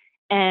pain.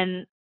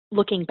 And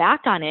looking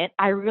back on it,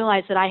 I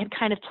realized that I had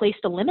kind of placed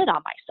a limit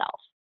on myself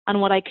on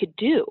what I could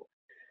do.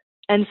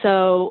 And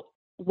so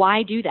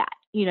why do that?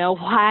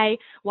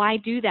 Why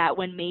do that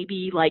when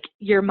maybe like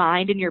your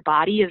mind and your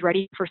body is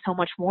ready for so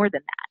much more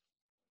than that?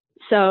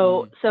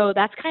 So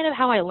that's kind of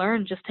how I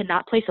learned just to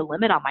not place a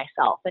limit on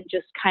myself and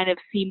just kind of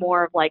see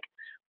more of like,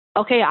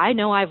 okay, I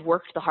know I've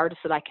worked the hardest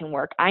that I can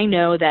work. I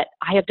know that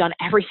I have done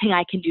everything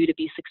I can do to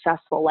be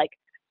successful. Like,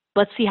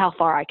 let's see how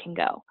far I can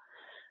go.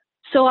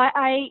 So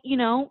I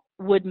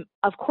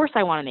of course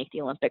I want to make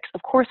the Olympics.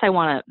 Of course I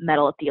want to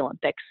medal at the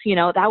Olympics.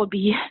 That would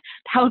be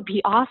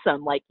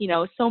awesome. Like,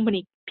 so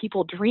many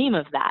people dream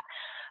of that.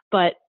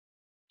 But,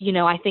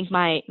 I think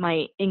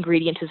my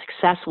ingredient to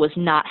success was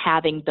not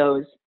having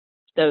those,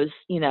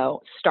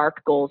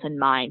 stark goals in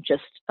mind,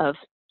 just of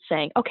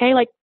saying, okay,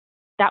 like,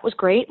 that was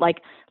great. Like,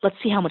 let's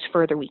see how much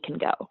further we can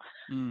go.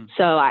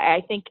 So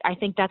I think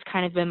that's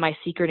kind of been my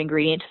secret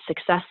ingredient to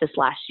success this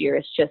last year.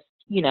 It's just,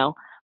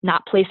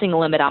 not placing a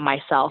limit on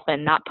myself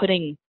and not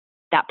putting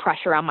that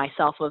pressure on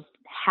myself of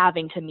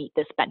having to meet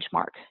this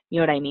benchmark. You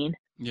know what I mean?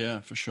 Yeah,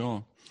 for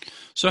sure.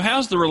 So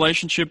how's the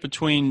relationship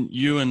between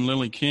you and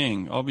Lily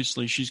King?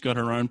 Obviously, she's got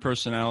her own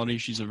personality.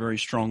 She's a very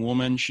strong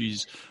woman.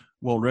 She's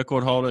world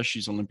record holder.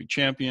 She's Olympic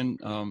champion.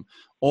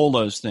 All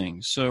those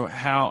things. So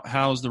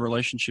how's the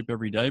relationship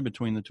every day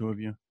between the two of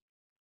you?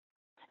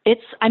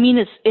 It's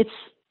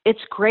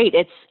great.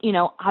 It's,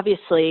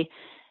 obviously,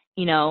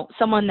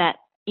 someone that,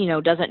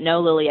 doesn't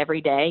know Lily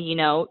every day,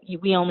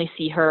 we only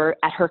see her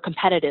at her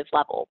competitive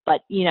level,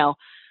 but,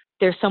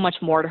 there's so much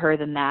more to her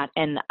than that.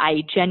 And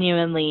I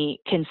genuinely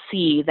can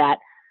see that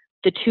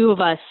the two of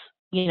us,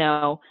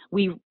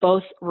 we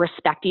both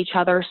respect each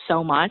other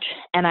so much.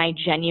 And I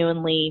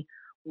genuinely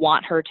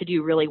want her to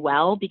do really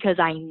well, because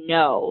I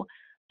know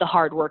the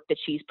hard work that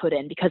she's put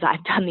in, because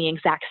I've done the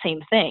exact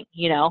same thing,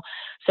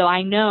 So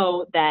I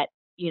know that,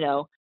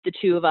 the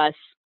two of us,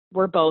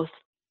 we're both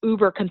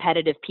uber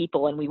competitive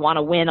people, and we want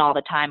to win all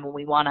the time, and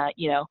we want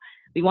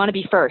to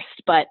be first,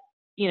 but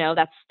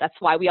that's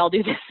why we all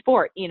do this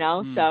sport,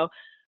 So,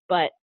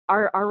 but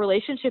our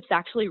relationship's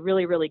actually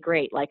really, really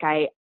great. Like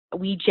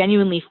we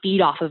genuinely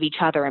feed off of each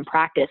other in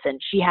practice, and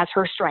she has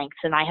her strengths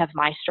and I have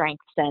my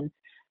strengths. And,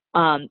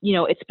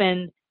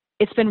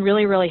 it's been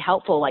really, really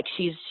helpful. Like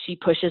she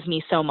pushes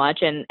me so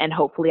much, and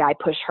hopefully I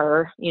push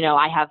her.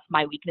 I have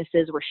my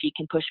weaknesses where she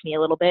can push me a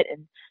little bit,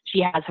 and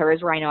she has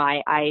hers where I know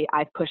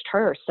I've pushed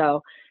her.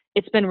 So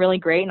it's been really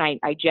great. And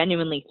I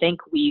genuinely think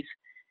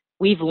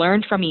we've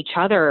learned from each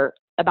other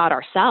about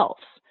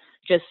ourselves,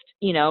 just,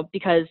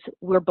 because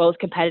we're both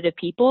competitive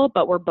people,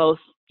 but we're both,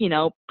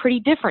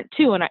 pretty different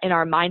too in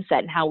our mindset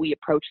and how we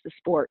approach the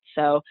sport.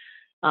 So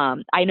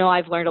I know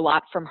I've learned a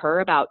lot from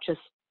her about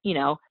just,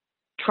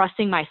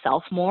 trusting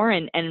myself more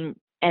and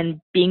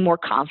being more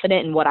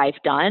confident in what I've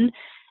done.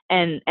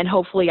 And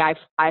hopefully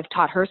I've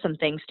taught her some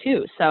things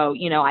too. So,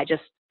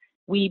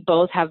 we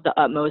both have the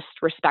utmost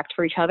respect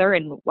for each other.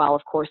 And while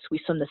of course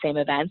we swim the same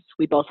events,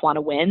 we both want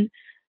to win.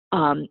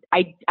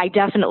 I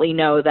definitely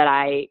know that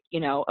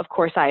of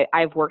course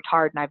I've worked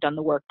hard and I've done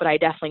the work, but I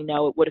definitely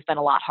know it would have been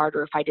a lot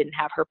harder if I didn't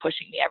have her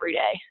pushing me every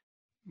day.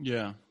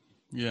 Yeah.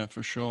 Yeah,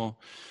 for sure.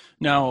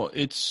 Now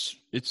it's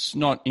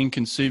not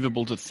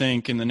inconceivable to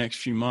think in the next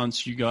few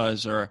months, you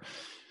guys are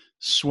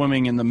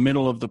swimming in the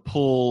middle of the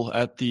pool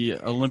at the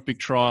Olympic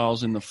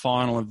trials in the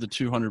final of the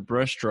 200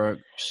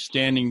 breaststroke,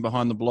 standing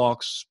behind the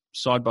blocks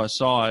side by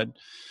side.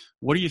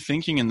 What are you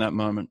thinking in that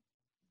moment?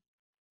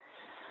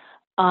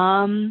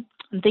 I'm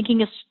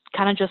thinking it's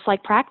kind of just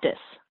like practice.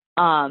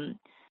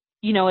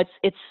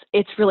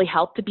 It's really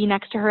helped to be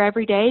next to her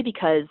every day,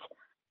 because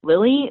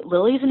Lily's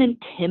an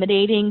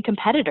intimidating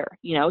competitor.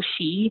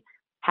 She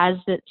has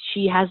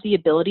the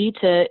ability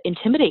to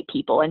intimidate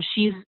people, and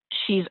she's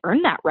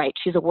earned that right.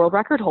 She's a world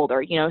record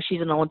holder.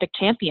 She's an Olympic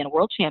champion, a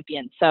world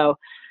champion. So,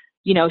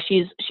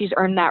 she's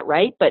earned that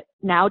right. But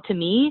now to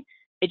me,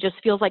 it just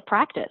feels like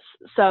practice.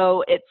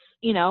 So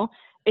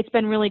it's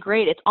been really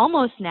great. It's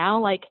almost now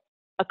like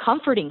a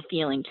comforting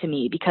feeling to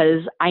me,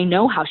 because I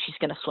know how she's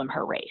going to swim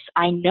her race.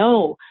 I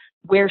know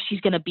where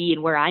she's going to be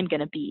and where I'm going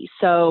to be.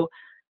 So,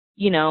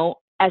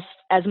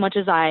 as much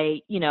as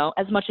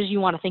as much as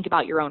you want to think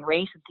about your own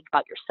race and think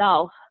about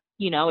yourself,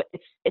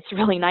 it's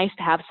really nice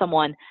to have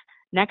someone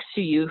next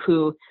to you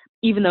who,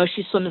 even though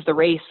she swims the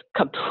race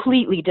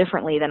completely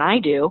differently than I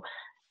do,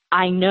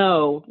 I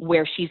know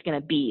where she's going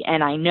to be.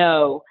 And I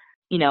know,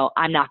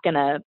 I'm not going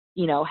to,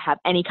 have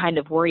any kind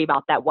of worry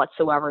about that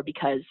whatsoever,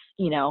 because,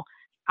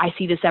 I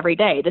see this every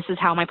day. This is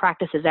how my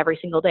practice is every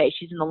single day.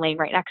 She's in the lane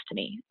right next to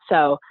me.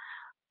 So,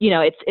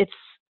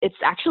 it's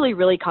actually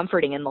really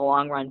comforting in the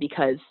long run,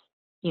 because,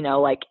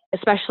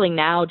 especially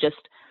now, just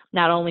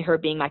not only her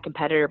being my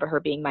competitor, but her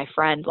being my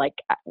friend, like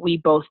we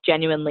both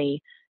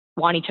genuinely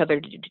want each other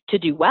to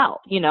do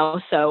well,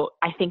 so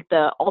I think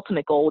the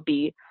ultimate goal would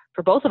be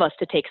for both of us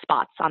to take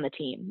spots on the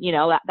team.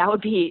 That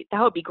would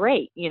be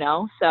great,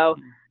 so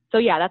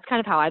yeah, that's kind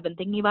of how I've been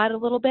thinking about it a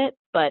little bit,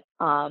 but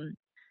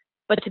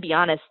to be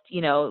honest,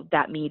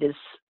 that meet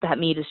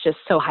is just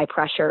so high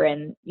pressure,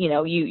 and,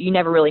 you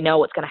never really know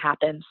what's going to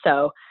happen.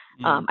 So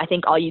I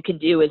think all you can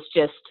do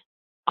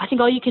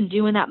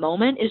in that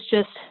moment is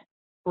just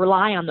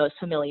rely on those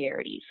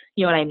familiarities.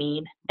 You know what I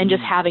mean? And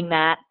just having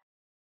that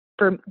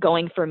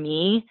for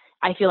me,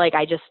 I feel like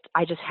I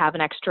just have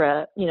an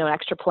extra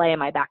play in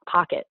my back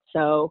pocket.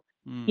 So,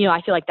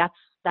 I feel like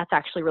that's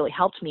actually really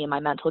helped me in my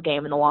mental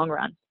game in the long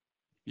run.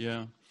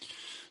 Yeah.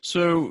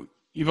 So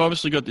you've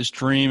obviously got this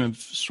dream of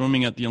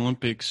swimming at the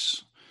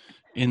Olympics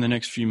in the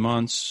next few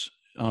months.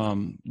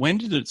 When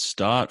did it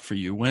start for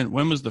you?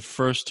 When was the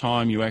first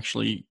time you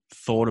actually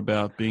thought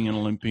about being an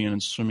Olympian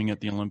and swimming at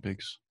the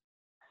Olympics?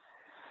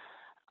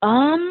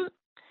 I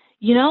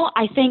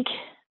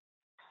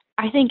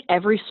think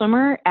every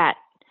swimmer at,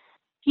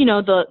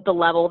 the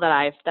level that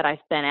I've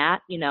been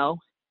at,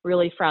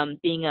 really from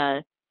being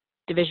a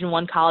Division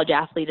I college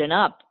athlete and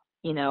up,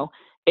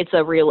 it's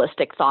a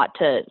realistic thought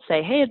to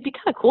say, hey, it'd be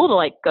kind of cool to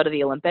like go to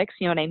the Olympics,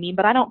 you know what I mean?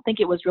 But I don't think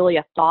it was really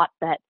a thought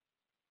that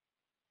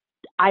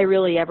I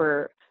really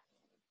ever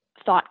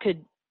thought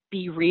could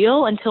be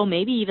real until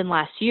maybe even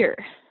last year,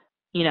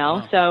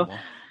 Wow. So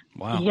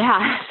Wow.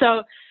 Yeah.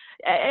 So,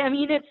 I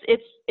mean,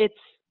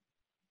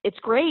 it's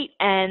great,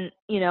 and,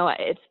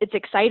 it's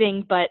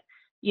exciting, but,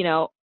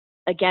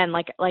 again,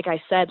 like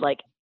I said, like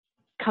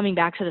coming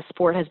back to the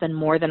sport has been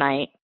more than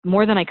I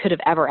could have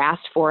ever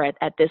asked for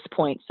at this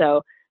point.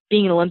 So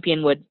being an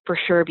Olympian would for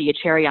sure be a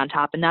cherry on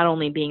top, and not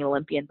only being an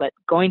Olympian, but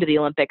going to the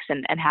Olympics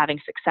and having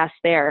success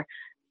there,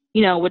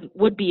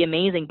 would be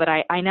amazing. But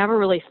I never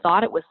really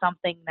thought it was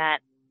something that,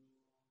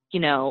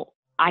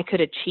 I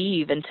could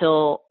achieve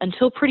until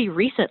pretty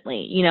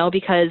recently,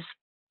 because,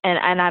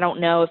 and I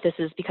don't know if this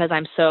is because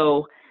I'm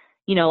so,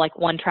 like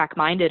one track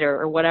minded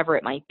or whatever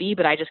it might be,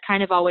 but I just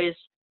kind of always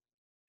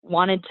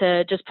wanted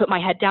to just put my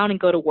head down and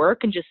go to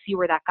work and just see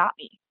where that got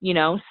me,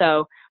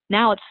 So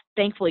now it's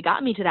thankfully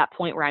gotten me to that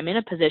point where I'm in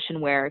a position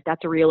where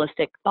that's a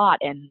realistic thought.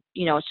 And,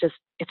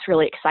 it's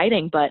really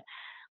exciting. But,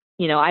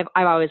 I've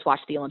always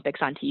watched the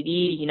Olympics on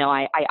TV.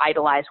 I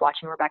idolized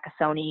watching Rebecca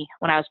Soni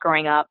when I was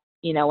growing up,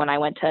 when I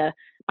went to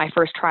my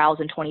first trials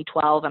in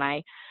 2012 and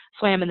I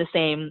swam in the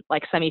same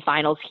like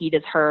semifinals heat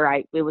as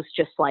her. It was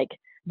just like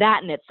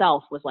that in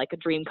itself was like a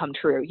dream come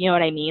true. You know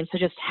what I mean? So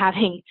just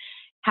having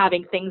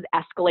things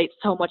escalate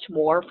so much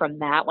more from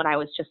that when I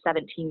was just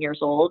 17 years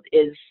old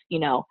is,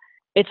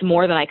 it's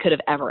more than I could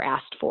have ever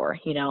asked for,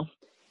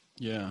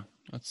 Yeah,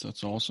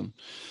 that's awesome.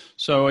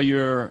 So are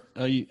your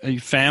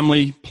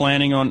family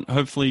planning on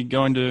hopefully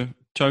going to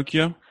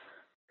Tokyo?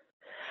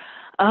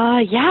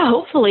 Yeah,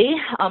 hopefully.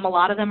 A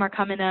lot of them are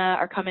coming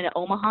to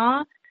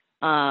Omaha.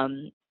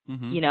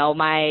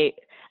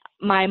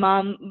 My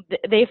mom,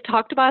 they've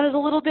talked about it a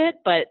little bit,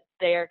 but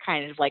they're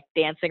kind of like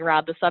dancing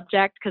around the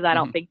subject because I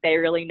don't think they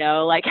really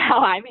know like how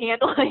I'm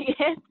handling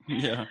it.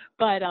 Yeah.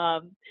 But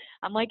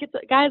I'm like, it's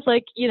guys,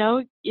 like,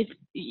 if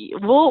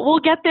we'll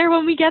get there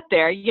when we get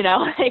there,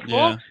 like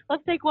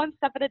let's take one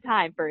step at a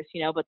time first,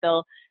 but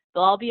they'll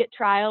all be at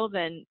trials,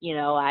 and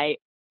I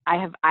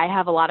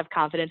have a lot of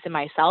confidence in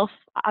myself,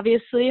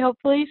 obviously,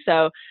 hopefully.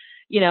 So,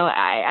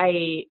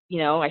 I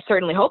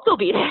certainly hope they'll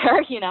be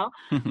there,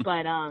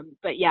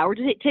 but yeah, we're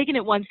just taking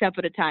it one step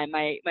at a time.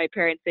 My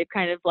parents, they've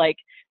kind of like,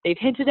 they've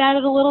hinted at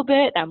it a little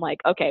bit. I'm like,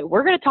 okay,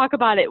 we're going to talk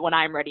about it when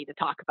I'm ready to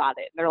talk about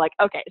it. And they're like,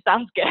 okay,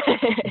 sounds good.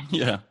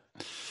 Yeah.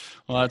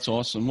 Well, that's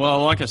awesome.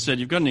 Well, like I said,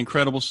 you've got an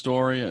incredible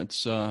story. It's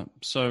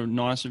so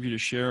nice of you to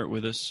share it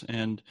with us.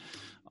 And,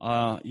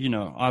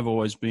 I've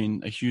always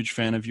been a huge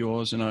fan of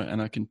yours, and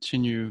I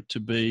continue to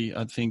be.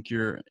 I think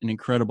you're an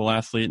incredible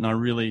athlete, and I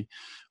really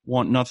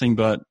want nothing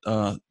but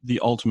the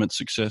ultimate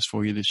success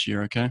for you this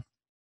year. Okay.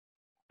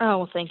 Oh,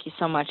 well, thank you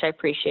so much. I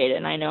appreciate it.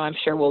 And I'm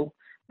sure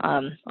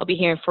I'll be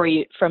hearing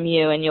from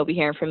you, and you'll be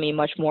hearing from me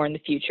much more in the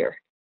future.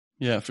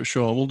 Yeah, for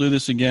sure. We'll do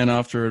this again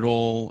after it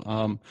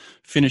all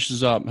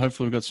finishes up.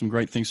 Hopefully we've got some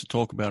great things to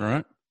talk about. All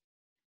right.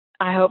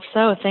 I hope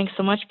so. Thanks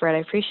so much, Brett. I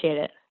appreciate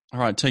it. All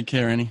right. Take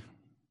care, Annie.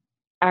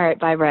 All right.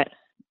 Bye, Brett.